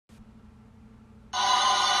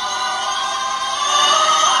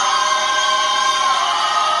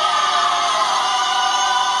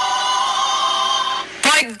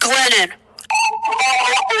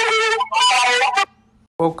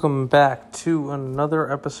Welcome back to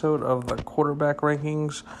another episode of the quarterback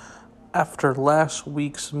rankings. After last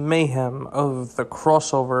week's mayhem of the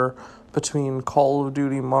crossover between Call of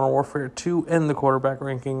Duty Modern Warfare 2 and the quarterback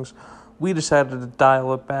rankings, we decided to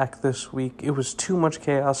dial it back this week. It was too much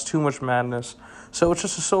chaos, too much madness, so it's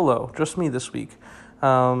just a solo, just me this week.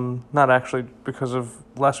 Not actually because of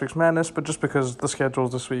last week's madness, but just because the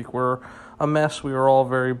schedules this week were a mess. We were all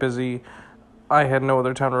very busy. I had no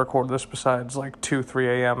other time to record this besides like 2,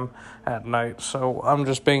 3 a.m. at night. So I'm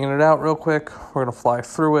just banging it out real quick. We're going to fly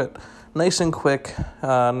through it nice and quick.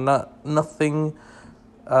 Nothing,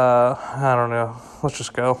 I don't know. Let's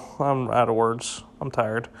just go. I'm out of words. I'm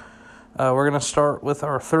tired. We're going to start with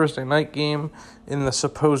our Thursday night game in the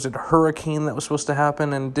supposed hurricane that was supposed to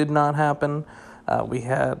happen and did not happen. We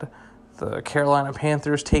had the Carolina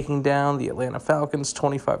Panthers taking down the Atlanta Falcons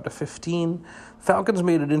 25-15. Falcons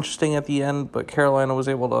made it interesting at the end, but Carolina was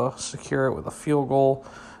able to secure it with a field goal.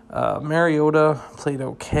 Mariota played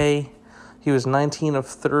okay. He was 19 of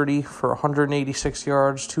 30 for 186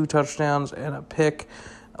 yards, 2 touchdowns, and a pick,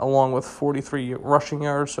 along with 43 rushing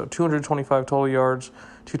yards, so 225 total yards,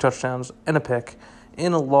 2 touchdowns, and a pick.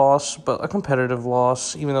 In a loss, but a competitive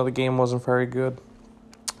loss, even though the game wasn't very good.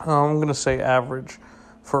 I'm going to say average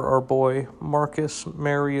for our boy Marcus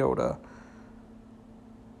Mariota.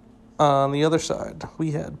 On the other side,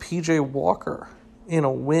 we had P.J. Walker in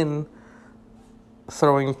a win,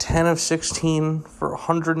 throwing 10 of 16 for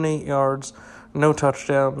 108 yards, no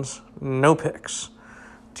touchdowns, no picks.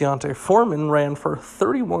 Deontay Foreman ran for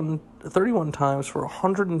 31 times for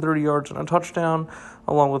 130 yards and a touchdown,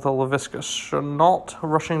 along with a Laviska Shenault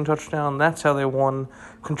rushing touchdown. That's how they won,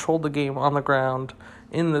 controlled the game on the ground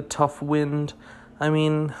in the tough wind. I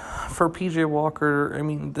mean, for P.J. Walker,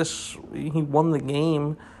 he won the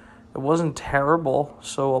game. It wasn't terrible,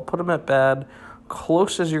 so I'll put him at bad.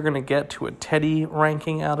 Close as you're going to get to a Teddy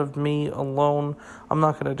ranking out of me alone. I'm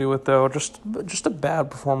not going to do it, though. Just a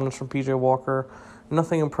bad performance from P.J. Walker.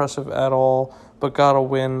 Nothing impressive at all, but got a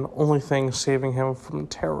win. Only thing saving him from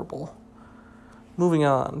terrible. Moving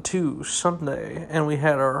on to Sunday, and we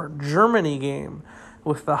had our Germany game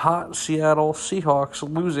with the hot Seattle Seahawks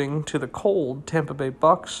losing to the cold Tampa Bay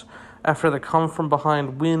Bucks after the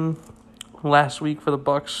come-from-behind win last week for the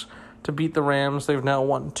Bucks to beat the Rams. They've now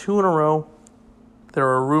won 2 in a row. There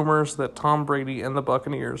are rumors that Tom Brady and the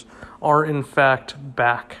Buccaneers are, in fact,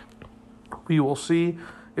 back. We will see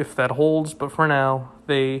if that holds, but for now,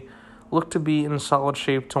 they look to be in solid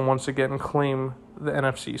shape to once again claim the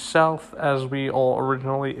NFC South as we all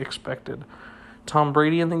originally expected. Tom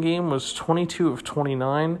Brady in the game was 22 of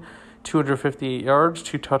 29, 258 yards,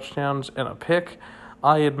 2 touchdowns, and a pick.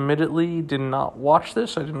 I admittedly did not watch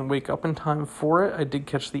this. I didn't wake up in time for it. I did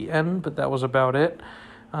catch the end, but that was about it.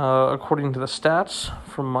 According to the stats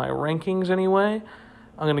from my rankings anyway,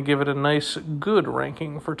 I'm going to give it a nice good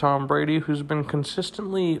ranking for Tom Brady, who's been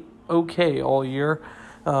consistently okay all year.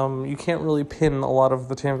 You can't really pin a lot of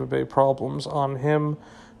the Tampa Bay problems on him.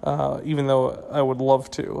 Even though I would love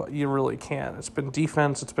to, you really can't. It's been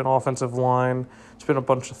defense, it's been offensive line, it's been a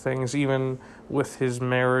bunch of things. Even with his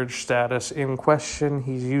marriage status in question,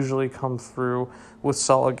 he's usually come through with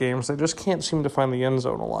solid games. They just can't seem to find the end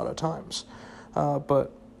zone a lot of times.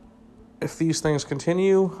 But if these things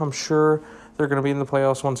continue, I'm sure they're going to be in the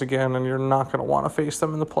playoffs once again, and you're not going to want to face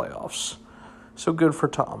them in the playoffs. So good for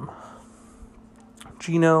Tom.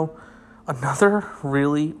 Gino. Another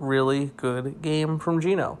really, really good game from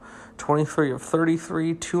Gino. 23 of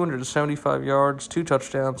 33, 275 yards, 2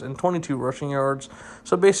 touchdowns, and 22 rushing yards.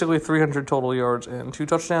 So basically 300 total yards and 2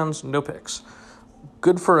 touchdowns, no picks.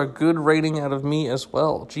 Good for a good rating out of me as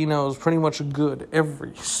well. Gino is pretty much good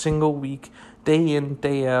every single week, day in,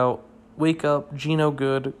 day out. Wake up, Gino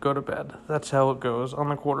good, go to bed. That's how it goes on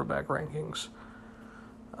the quarterback rankings.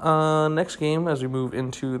 Next game, as we move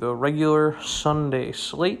into the regular Sunday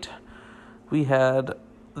slate, we had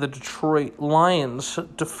the Detroit Lions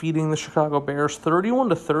defeating the Chicago Bears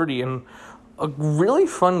 31-30 in a really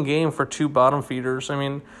fun game for 2 bottom feeders. I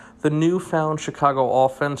mean, the newfound Chicago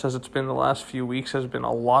offense, as it's been the last few weeks, has been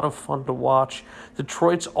a lot of fun to watch.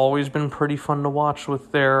 Detroit's always been pretty fun to watch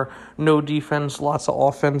with their no defense, lots of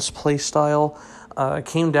offense play style. It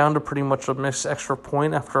came down to pretty much a missed extra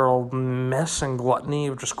point after a mess and gluttony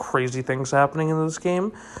of just crazy things happening in this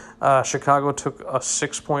game. Chicago took a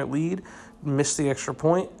 6-point lead, missed the extra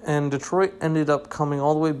point, and Detroit ended up coming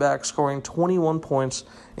all the way back, scoring 21 points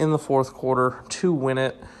in the fourth quarter to win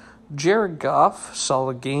it. Jared Goff,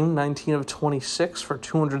 solid game, 19 of 26 for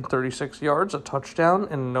 236 yards, a touchdown,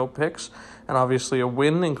 and no picks, and obviously a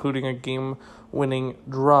win, including a game-winning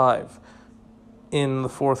drive. in the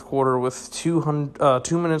fourth quarter with 2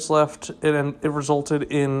 minutes left. It resulted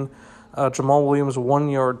in Jamal Williams'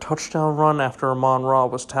 1-yard touchdown run after Amon-Ra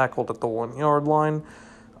was tackled at the 1-yard line.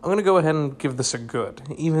 I'm going to go ahead and give this a good,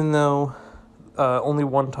 even though only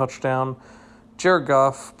one touchdown. Jared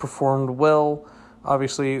Goff performed well.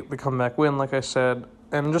 Obviously, the comeback win, like I said,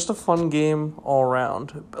 and just a fun game all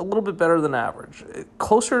around. A little bit better than average.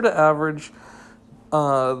 Closer to average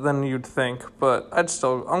than you'd think, but I'm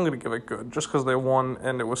going to give it good just because they won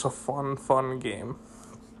and it was a fun game.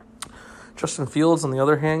 Justin Fields, on the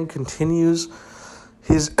other hand, continues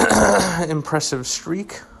his impressive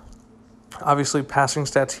streak. Obviously, passing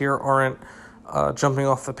stats here aren't jumping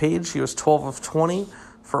off the page. He was 12 of 20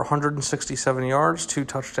 for 167 yards, 2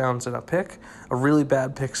 touchdowns and a pick. A really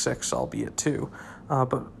bad pick six, albeit two.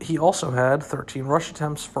 But he also had 13 rush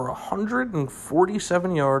attempts for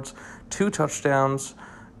 147 yards, 2 touchdowns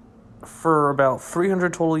for about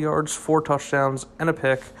 300 total yards, 4 touchdowns, and a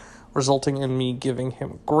pick, resulting in me giving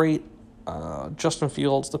him great. Justin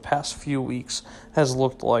Fields, the past few weeks, has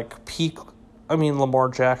looked like Lamar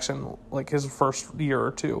Jackson, like his first year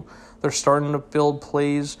or two. They're starting to build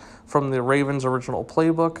plays from the Ravens' original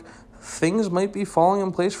playbook. Things might be falling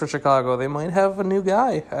in place for Chicago. They might have a new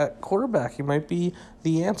guy at quarterback. He might be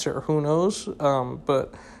the answer. Who knows?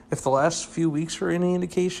 But if the last few weeks are any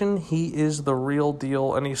indication, he is the real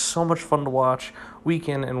deal, and he's so much fun to watch week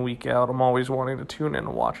in and week out. I'm always wanting to tune in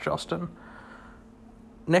and watch Justin.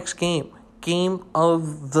 Next game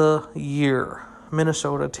of the year.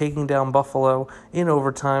 Minnesota taking down Buffalo in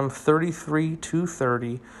overtime,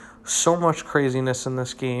 33-30. So much craziness in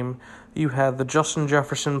this game. You had the Justin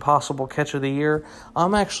Jefferson possible catch of the year.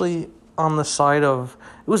 I'm actually on the side of,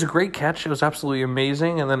 it was a great catch. It was absolutely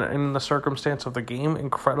amazing. And then in the circumstance of the game,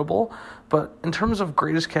 incredible. But in terms of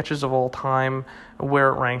greatest catches of all time, where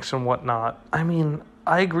it ranks and whatnot,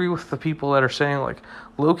 I agree with the people that are saying,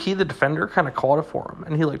 low-key, the defender kind of caught it for him,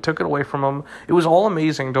 and he, took it away from him. It was all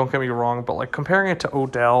amazing, don't get me wrong, but, comparing it to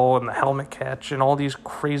Odell and the helmet catch and all these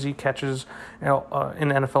crazy catches, in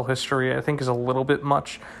NFL history, I think is a little bit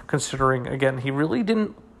much, considering, again, he really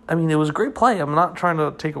didn't, it was a great play. I'm not trying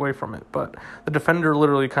to take away from it, but the defender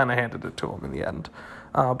literally kind of handed it to him in the end.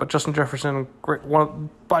 But Justin Jefferson, great,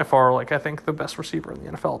 by far, I think the best receiver in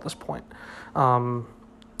the NFL at this point. And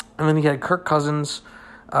then you had Kirk Cousins.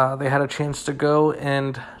 They had a chance to go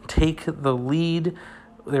and take the lead.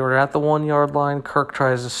 They were at the 1-yard line. Kirk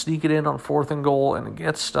tries to sneak it in on 4th and goal, and it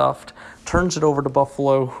gets stuffed. Turns it over to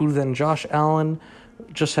Buffalo, who then Josh Allen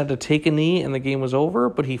just had to take a knee, and the game was over.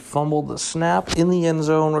 But he fumbled the snap in the end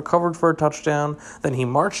zone, recovered for a touchdown. Then he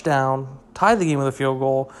marched down, tied the game with a field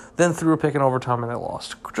goal, then threw a pick in overtime, and they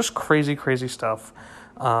lost. Just crazy, crazy stuff.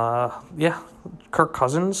 Kirk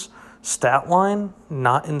Cousins, stat line,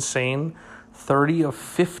 not insane. 30 of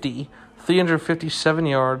 50, 357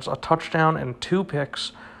 yards, a touchdown, and 2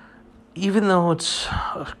 picks. Even though it's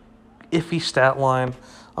an iffy stat line,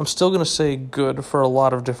 I'm still going to say good for a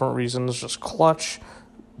lot of different reasons. Just clutch,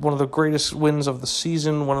 one of the greatest wins of the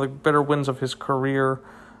season, one of the better wins of his career.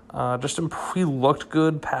 He looked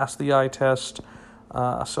good, passed the eye test.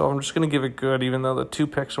 So I'm just going to give it good, even though the 2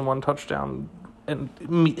 picks and 1 touchdown, and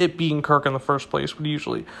it being Kirk in the first place would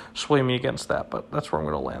usually sway me against that, but that's where I'm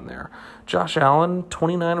going to land there. Josh Allen,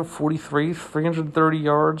 29 of 43, 330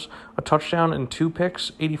 yards, a touchdown, and 2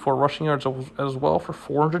 picks, 84 rushing yards as well for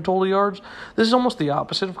 400 total yards. This is almost the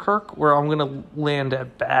opposite of Kirk, where I'm going to land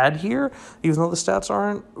at bad here, even though the stats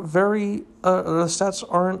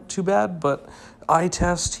aren't too bad, but eye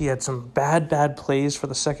test, he had some bad plays for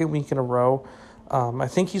the second week in a row. I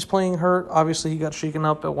think he's playing hurt. Obviously, he got shaken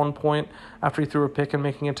up at one point after he threw a pick and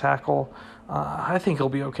making a tackle. I think he'll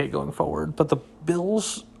be okay going forward. But the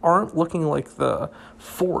Bills aren't looking like the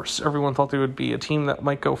force everyone thought they would be, a team that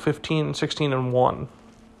might go 15, 16-1.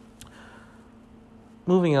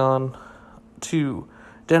 Moving on to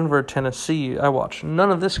Denver, Tennessee. I watched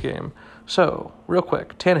none of this game. So, real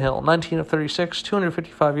quick, Tannehill, 19 of 36,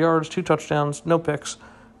 255 yards, 2 touchdowns, no picks.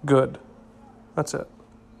 Good. That's it.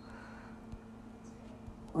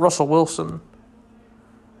 Russell Wilson,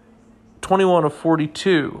 21 of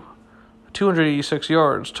 42, 286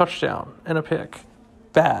 yards, touchdown, and a pick.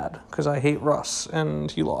 Bad, because I hate Russ, and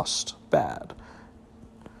he lost. Bad.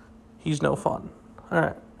 He's no fun. All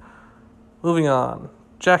right. Moving on.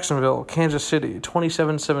 Jacksonville, Kansas City,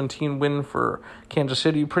 27-17 win for Kansas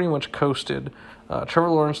City. Pretty much coasted. Trevor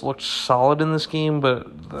Lawrence looked solid in this game,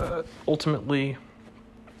 but ultimately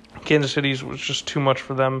Kansas City's was just too much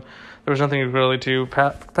for them. There was nothing to really do.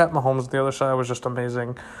 Pat Mahomes on the other side was just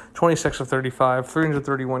amazing. 26 of 35,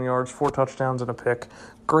 331 yards, 4 touchdowns, and a pick.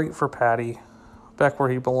 Great for Patty. Back where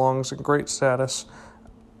he belongs in great status.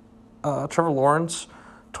 Trevor Lawrence,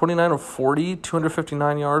 29 of 40,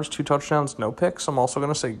 259 yards, 2 touchdowns, no picks. I'm also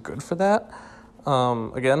going to say good for that.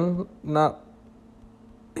 Again,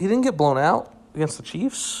 he didn't get blown out against the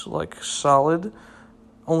Chiefs. Solid.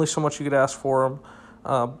 Only so much you could ask for him.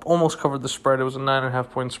 Almost covered the spread. It was a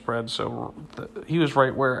 9.5-point spread, so he was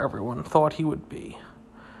right where everyone thought he would be.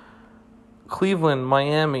 Cleveland,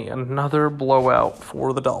 Miami, another blowout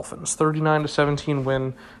for the Dolphins. 39-17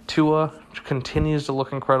 win. Tua continues to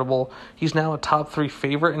look incredible. He's now a top 3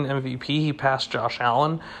 favorite in MVP. He passed Josh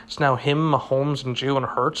Allen. It's now him, Mahomes, and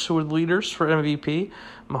Jalen Hurts who are the leaders for MVP.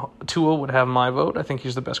 Tua would have my vote. I think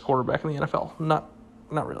he's the best quarterback in the NFL. Not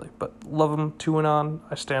really, but love him to and on.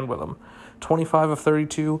 I stand with him. 25 of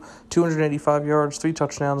 32, 285 yards, 3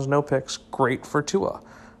 touchdowns, no picks. Great for Tua.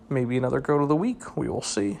 Maybe another goat of the week. We will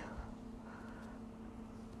see.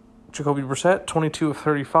 Jacoby Brissett, 22 of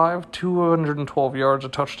 35, 212 yards, a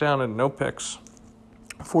touchdown, and no picks.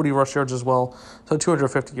 40 rush yards as well, so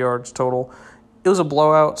 250 yards total. It was a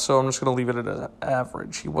blowout, so I'm just going to leave it at an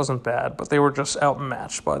average. He wasn't bad, but they were just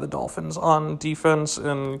outmatched by the Dolphins on defense,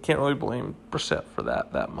 and you can't really blame Brissett for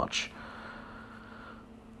that much.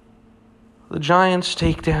 The Giants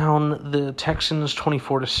take down the Texans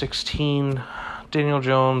 24-16. Daniel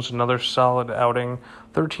Jones, another solid outing.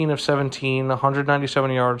 13 of 17,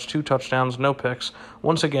 197 yards, 2 touchdowns, no picks.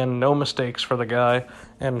 Once again, no mistakes for the guy.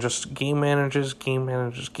 And just game manages,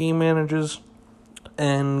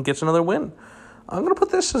 and gets another win. I'm going to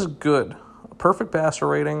put this as good. A perfect passer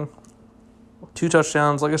rating. 2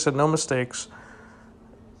 touchdowns. Like I said, no mistakes.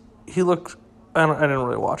 He looked... I didn't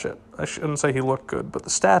really watch it. I shouldn't say he looked good, but the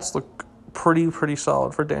stats look pretty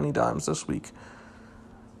solid for Danny Dimes this week.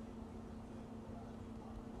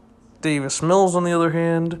 Davis Mills, on the other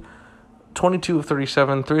hand, 22 of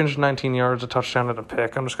 37, 319 yards, a touchdown, and a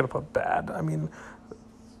pick. I'm just going to put bad. I mean,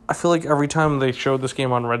 I feel like every time they showed this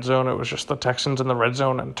game on Red Zone, it was just the Texans in the Red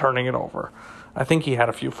Zone and turning it over. I think he had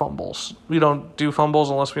a few fumbles. We don't do fumbles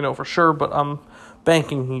unless we know for sure, but I'm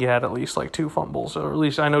banking he had at least 2 fumbles. Or at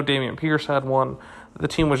least I know Dameon Pierce had one. The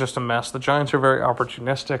team was just a mess. The Giants are very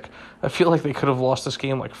opportunistic. I feel like they could have lost this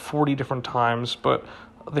game 40 different times, but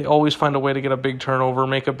they always find a way to get a big turnover,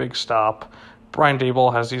 make a big stop. Brian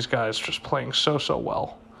Daboll has these guys just playing so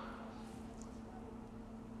well.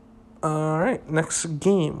 All right, next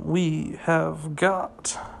game we have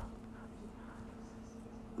got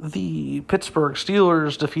the Pittsburgh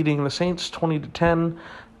Steelers defeating the Saints 20-10.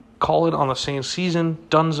 Call it on the Saints season.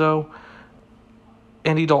 Dunzo.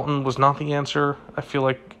 Andy Dalton was not the answer. I feel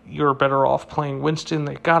like you're better off playing Winston.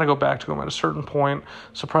 They got to go back to him at a certain point.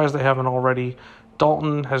 Surprised they haven't already.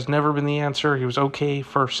 Dalton has never been the answer. He was okay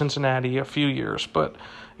for Cincinnati a few years, but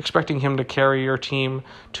expecting him to carry your team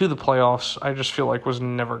to the playoffs, I just feel like was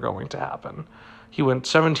never going to happen. He went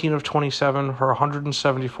 17 of 27 for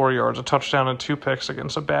 174 yards, a touchdown, and 2 picks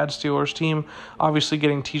against a bad Steelers team. Obviously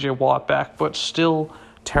getting TJ Watt back, but still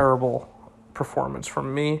terrible performance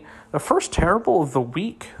from me. The first terrible of the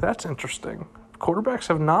week. That's interesting. Quarterbacks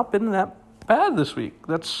have not been that bad this week.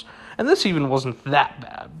 And this even wasn't that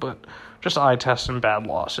bad, but just eye test and bad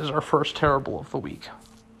losses. Our first terrible of the week.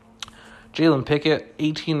 Jalen Pickett,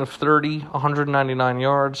 18 of 30, 199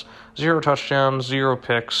 yards, 0 touchdowns, 0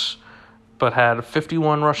 picks, but had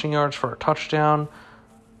 51 rushing yards for a touchdown.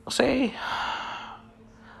 I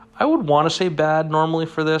would want to say bad normally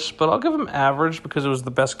for this, but I'll give him average because it was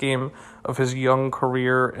the best game of his young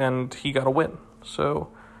career and he got a win.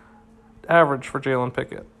 So, average for Jalen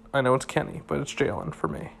Pickett. I know it's Kenny, but it's Jalen for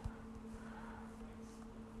me.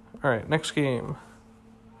 All right, next game.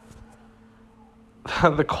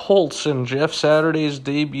 The Colts in Jeff Saturday's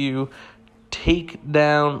debut take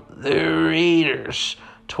down the Raiders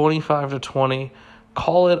 25-20.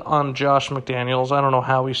 Call it on Josh McDaniels. I don't know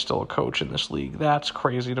how he's still a coach in this league. That's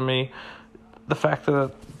crazy to me. The fact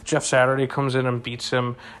that Jeff Saturday comes in and beats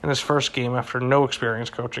him in his first game after no experience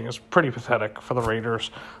coaching is pretty pathetic for the Raiders.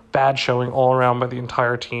 Bad showing all around by the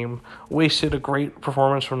entire team. Wasted a great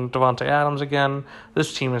performance from Devontae Adams again.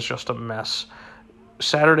 This team is just a mess.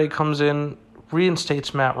 Saturday comes in,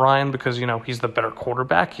 reinstates Matt Ryan because, he's the better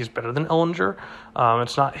quarterback. He's better than Ellinger.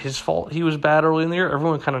 It's not his fault he was bad early in the year.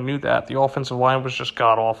 Everyone kind of knew that. The offensive line was just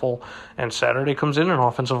god-awful. And Saturday comes in, an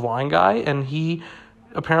offensive line guy, and he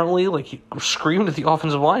apparently, he screamed at the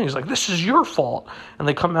offensive line. He's like, this is your fault. And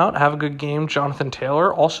they come out, have a good game. Jonathan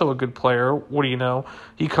Taylor, also a good player. What do you know?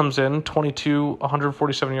 He comes in, 22,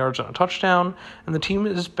 147 yards and a touchdown, and the team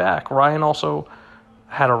is back. Ryan also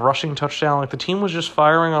had a rushing touchdown. The team was just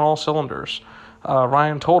firing on all cylinders.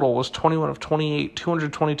 Ryan total was 21 of 28,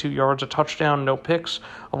 222 yards, a touchdown, no picks,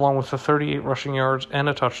 along with the 38 rushing yards and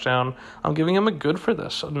a touchdown. I'm giving him a good for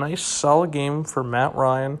this. A nice, solid game for Matt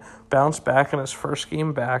Ryan, bounced back in his first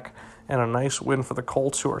game back, and a nice win for the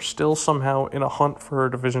Colts, who are still somehow in a hunt for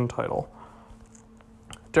a division title.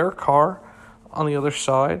 Derek Carr, on the other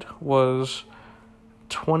side, was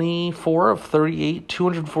 24 of 38,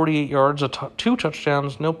 248 yards, two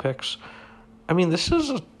touchdowns, no picks. I mean, this is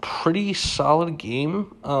a pretty solid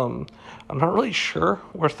game. I'm not really sure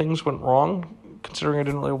where things went wrong, considering I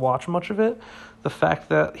didn't really watch much of it. The fact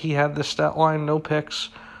that he had this stat line, no picks,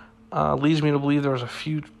 leads me to believe there was a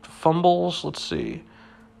few fumbles. Let's see.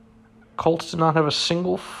 Colts did not have a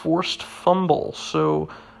single forced fumble, so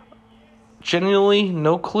genuinely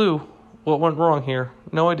no clue what went wrong here.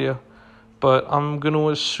 No idea. But I'm going to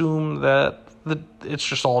assume that it's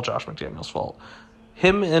just all Josh McDaniels' fault.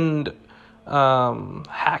 Him and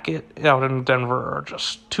Hackett out in Denver are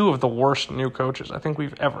just two of the worst new coaches I think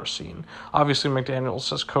we've ever seen. Obviously, McDaniels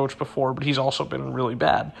has coached before, but he's also been really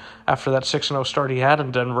bad. After that 6-0 start he had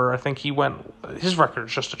in Denver, I think his record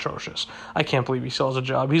is just atrocious. I can't believe he still has a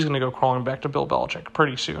job. He's going to go crawling back to Bill Belichick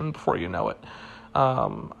pretty soon before you know it.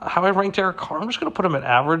 How I ranked Derek Carr, I'm just going to put him at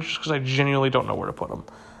average just because I genuinely don't know where to put him.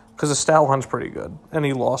 Because the stat line's pretty good, and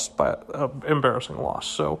he lost by an embarrassing loss.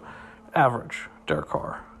 So, average. Derek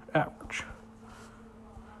Carr, average.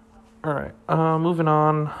 All right, moving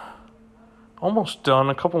on. Almost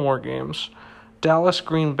done. A couple more games. Dallas,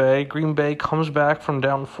 Green Bay. Green Bay comes back from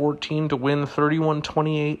down 14 to win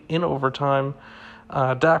 31-28 in overtime.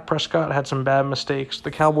 Dak Prescott had some bad mistakes.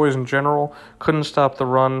 The Cowboys in general couldn't stop the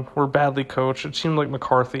run, were badly coached. It seemed like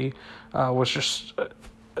McCarthy was just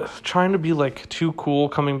trying to be too cool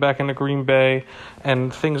coming back into Green Bay,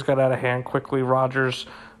 and things got out of hand quickly. Rodgers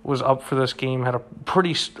was up for this game, had a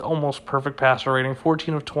pretty almost perfect passer rating,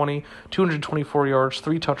 14 of 20, 224 yards,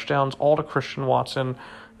 3 touchdowns, all to Christian Watson.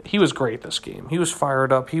 He was great this game. He was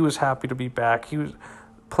fired up. He was happy to be back. He was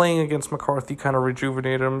playing against McCarthy, kind of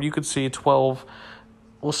rejuvenated him. You could see 12.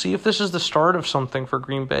 We'll see if this is the start of something for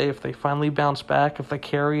Green Bay, if they finally bounce back, if they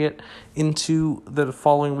carry it into the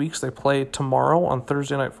following weeks. They play tomorrow on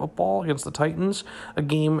Thursday Night Football against the Titans, a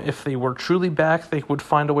game, if they were truly back, they would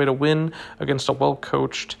find a way to win against a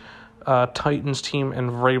well-coached Titans team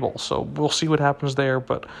and Vrabel. So we'll see what happens there,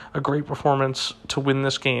 but a great performance to win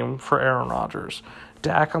this game for Aaron Rodgers.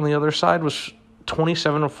 Dak, on the other side, was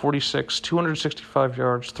 27 of 46, 265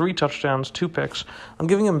 yards, 3 touchdowns, 2 picks. I'm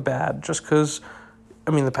giving him bad just because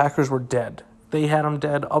the Packers were dead. They had him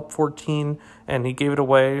dead, up 14, and he gave it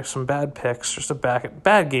away. Some bad picks, just a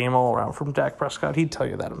bad game all around from Dak Prescott. He'd tell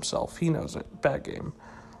you that himself. He knows it. Bad game.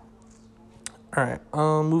 All right,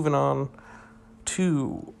 moving on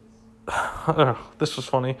to this was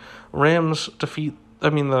funny.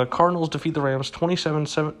 The Cardinals defeat the Rams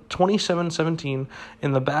 27-17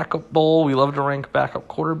 in the backup bowl. We love to rank backup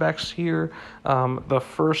quarterbacks here. The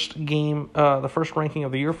first ranking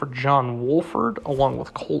of the year for John Wolford, along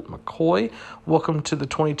with Colt McCoy. Welcome to the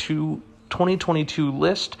 2022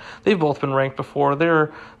 list. They've both been ranked before.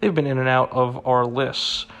 They've been in and out of our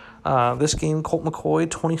lists. This game, Colt McCoy,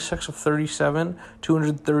 26 of 37,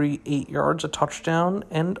 238 yards, a touchdown,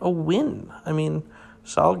 and a win.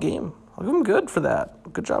 Solid game. I'll give him good for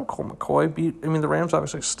that. Good job, Colt McCoy. The Rams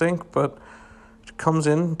obviously stink, but comes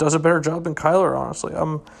in, does a better job than Kyler, honestly.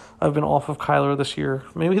 I've been off of Kyler this year.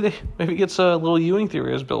 Maybe he gets a little Ewing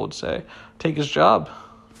theory, as Bill would say. Take his job.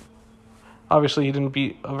 Obviously, he didn't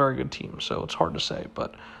beat a very good team, so it's hard to say,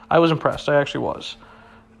 but I was impressed. I actually was.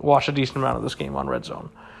 Watched a decent amount of this game on Red Zone.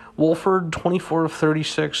 Wolford, 24 of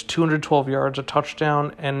 36, 212 yards, a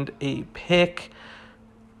touchdown, and a pick.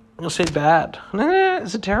 I'm going to say bad.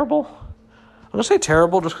 Is it terrible? I'm going to say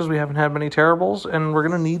terrible just because we haven't had many terribles, and we're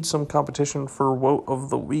going to need some competition for Woat of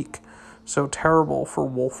the Week. So terrible for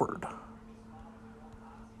Wolford.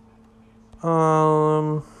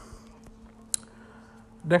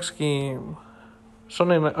 Next game.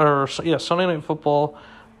 Sunday Night Football.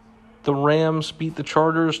 The Rams beat the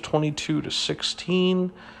Chargers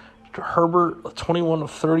 22-16. Herbert, 21 of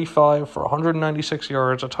 35 for 196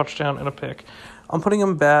 yards, a touchdown, and a pick. I'm putting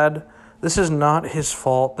him bad. This is not his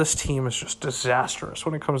fault. This team is just disastrous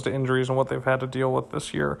when it comes to injuries and what they've had to deal with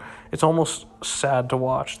this year. It's almost sad to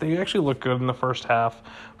watch. They actually look good in the first half,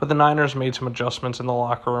 but the Niners made some adjustments in the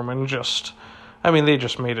locker room and they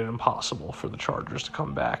just made it impossible for the Chargers to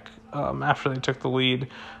come back after they took the lead.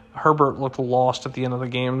 Herbert looked lost at the end of the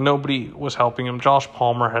game. Nobody was helping him. Josh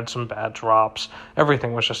Palmer had some bad drops.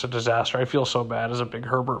 Everything was just a disaster. I feel so bad as a big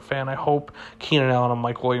Herbert fan. I hope Keenan Allen and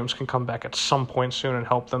Mike Williams can come back at some point soon and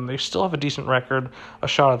help them. They still have a decent record, a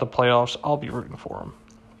shot at the playoffs. I'll be rooting for them.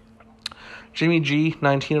 Jimmy G,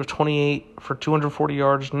 19 of 28 for 240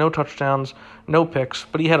 yards, no touchdowns, no picks,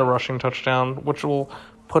 but he had a rushing touchdown, which will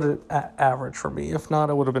put it at average for me. If not,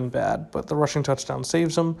 it would have been bad, but the rushing touchdown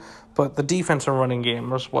saves them. But the defense and running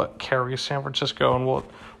game is what carries San Francisco and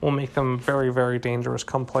will make them very, very dangerous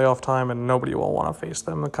come playoff time, and nobody will want to face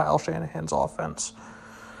them in Kyle Shanahan's offense.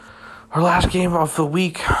 Our last game of the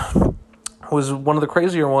week was one of the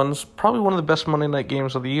crazier ones, probably one of the best Monday night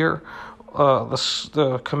games of the year.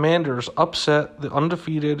 The Commanders upset the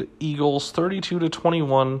undefeated Eagles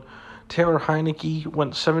 32-21. Taylor Heineke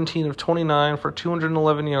went 17 of 29 for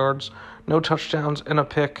 211 yards, no touchdowns, and a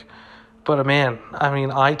pick. But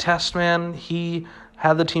eye test, man, he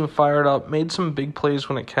had the team fired up, made some big plays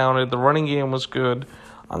when it counted. The running game was good.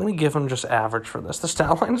 I'm going to give him just average for this. The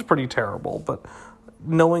stat line is pretty terrible, but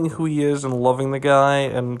knowing who he is and loving the guy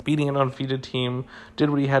and beating an undefeated team, did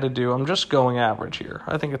what he had to do. I'm just going average here.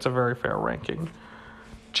 I think it's a very fair ranking.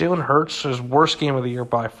 Jalen Hurts, his worst game of the year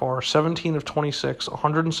by far, 17 of 26,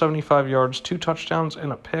 175 yards, 2 touchdowns,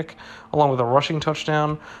 and a pick, along with a rushing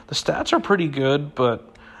touchdown. The stats are pretty good,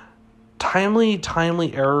 but timely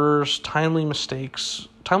errors, timely mistakes,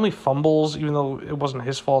 timely fumbles, even though it wasn't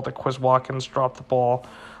his fault that Quez Watkins dropped the ball.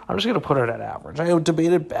 I'm just going to put it at average. I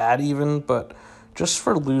debated bad even, but just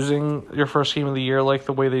for losing your first game of the year like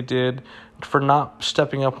the way they did, for not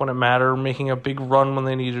stepping up when it mattered, making a big run when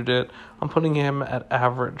they needed it, I'm putting him at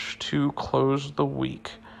average to close the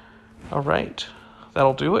week. All right,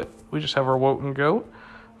 that'll do it. We just have our Woat and Goat.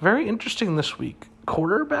 Very interesting this week.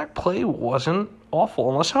 Quarterback play wasn't awful,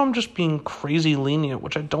 unless I'm just being crazy lenient,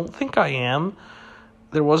 which I don't think I am.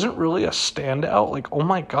 There wasn't really a standout, like, oh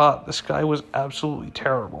my God, this guy was absolutely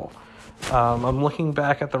terrible. I'm looking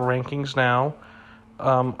back at the rankings now.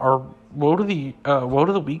 Our woe to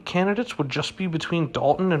the week candidates would just be between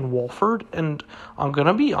Dalton and Wolford, and I'm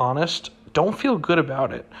gonna be honest, don't feel good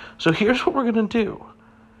about it. So here's what we're gonna do.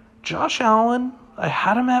 Josh Allen, I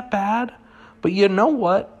had him at bad, but you know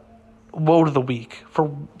what? Woe to the week for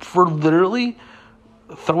literally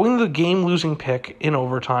throwing the game-losing pick in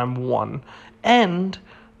overtime, 1, and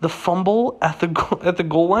the fumble at the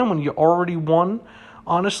goal line when you already won.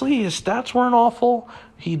 Honestly, his stats weren't awful.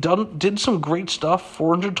 He did some great stuff,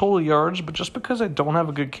 400 total yards, but just because I don't have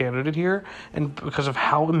a good candidate here and because of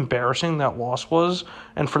how embarrassing that loss was,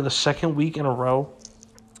 and for the second week in a row,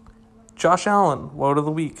 Josh Allen, woe to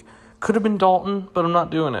the week. Could have been Dalton, but I'm not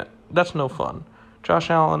doing it. That's no fun. Josh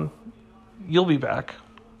Allen, you'll be back.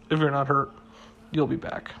 If you're not hurt, you'll be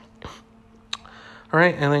back. All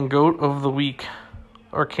right, and then Goat of the week,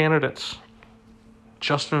 our candidates,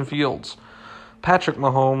 Justin Fields, Patrick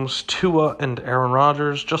Mahomes, Tua, and Aaron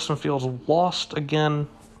Rodgers. Justin Fields lost again,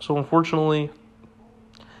 so unfortunately,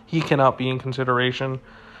 he cannot be in consideration.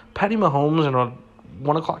 Patty Mahomes in a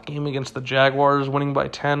 1 o'clock game against the Jaguars, winning by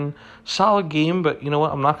 10. Solid game, but you know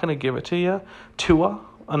what? I'm not going to give it to you. Tua,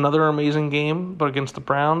 another amazing game, but against the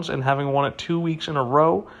Browns, and having won it 2 weeks in a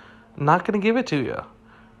row, not going to give it to you.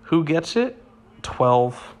 Who gets it?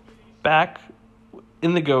 12. Back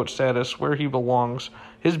in the GOAT status, where he belongs.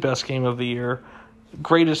 His best game of the year.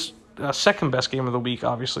 Greatest, second best game of the week,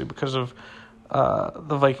 obviously, because of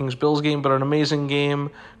the Vikings-Bills game, but an amazing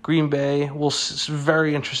game. Green Bay,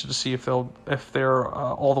 very interested to see if they're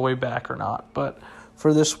all the way back or not. But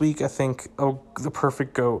for this week, I think the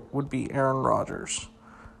perfect GOAT would be Aaron Rodgers.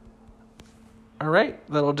 All right,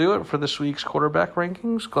 that'll do it for this week's quarterback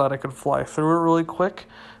rankings. Glad I could fly through it really quick.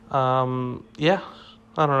 I don't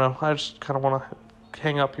know. I just kind of want to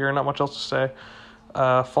hang up here. Not much else to say.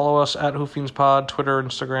 Follow us at HoofBeansPod, Twitter,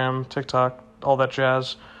 Instagram, TikTok, all that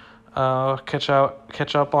jazz. Catch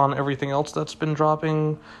up on everything else that's been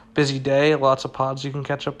dropping. Busy day, lots of pods you can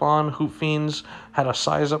catch up on. Hoop Fiends had a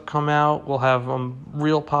size up come out. We'll have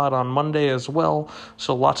real pod on Monday as well.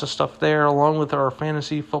 So lots of stuff there, along with our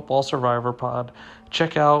fantasy football survivor pod.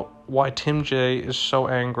 Check out why Tim J is so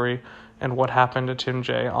angry and what happened to Tim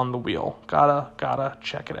J on the wheel. Gotta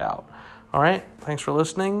check it out. All right, thanks for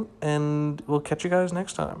listening, and we'll catch you guys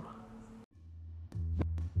next time.